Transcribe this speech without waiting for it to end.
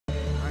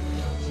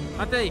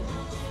Matej,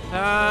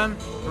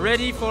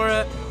 ready for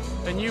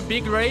a new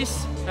big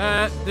race?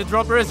 The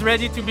dropper is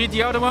ready to beat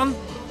the other one?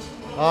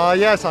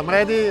 Yes, I'm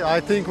ready. I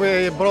think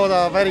we brought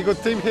a very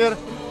good team here.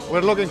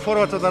 We're looking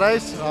forward to the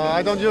race.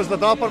 I don't use the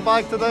dropper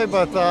bike today,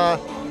 but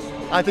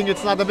I think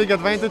it's not a big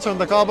advantage on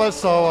the cobbles,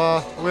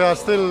 so we are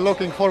still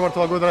looking forward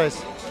to a good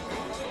race.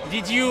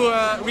 Did you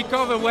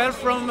recover well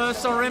from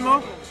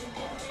Sanremo?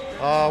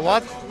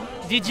 What?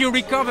 Did you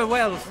recover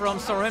well from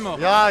Sanremo?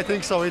 Yeah, I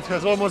think so. It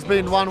has almost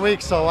been 1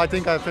 week, so I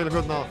think I feel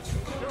good now.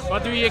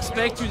 What do you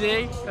expect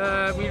today?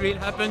 Will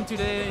happen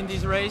today in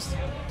this race?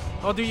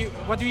 What do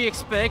you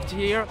expect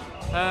here?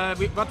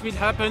 What will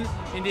happen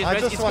in this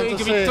race? It's going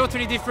to be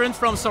totally different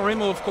from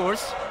Sanremo, of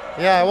course.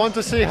 Yeah, I want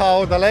to see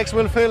how the legs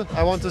will feel.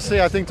 I want to see.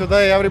 I think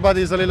today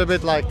everybody is a little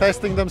bit like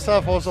testing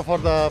themselves, also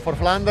for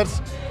Flanders.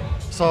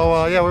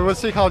 So yeah, we will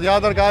see how the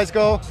other guys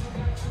go,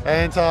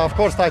 and of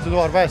course try to do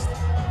our best.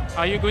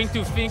 Are you going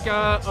to think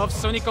of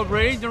Sonny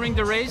Colbrelli during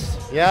the race?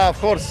 Yeah,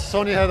 of course.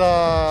 Sonny had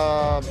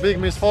a big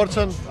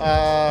misfortune,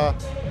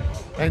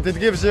 and it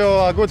gives you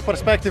a good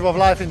perspective of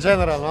life in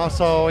general. No?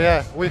 So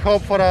yeah, we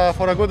hope for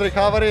a good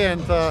recovery,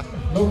 and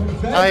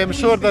I am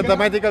sure that the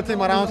medical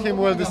team around him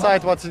will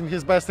decide what's in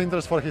his best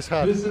interest for his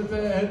health. Dus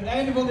het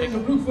einde van deze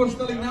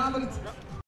ploegvoorstelling nadert.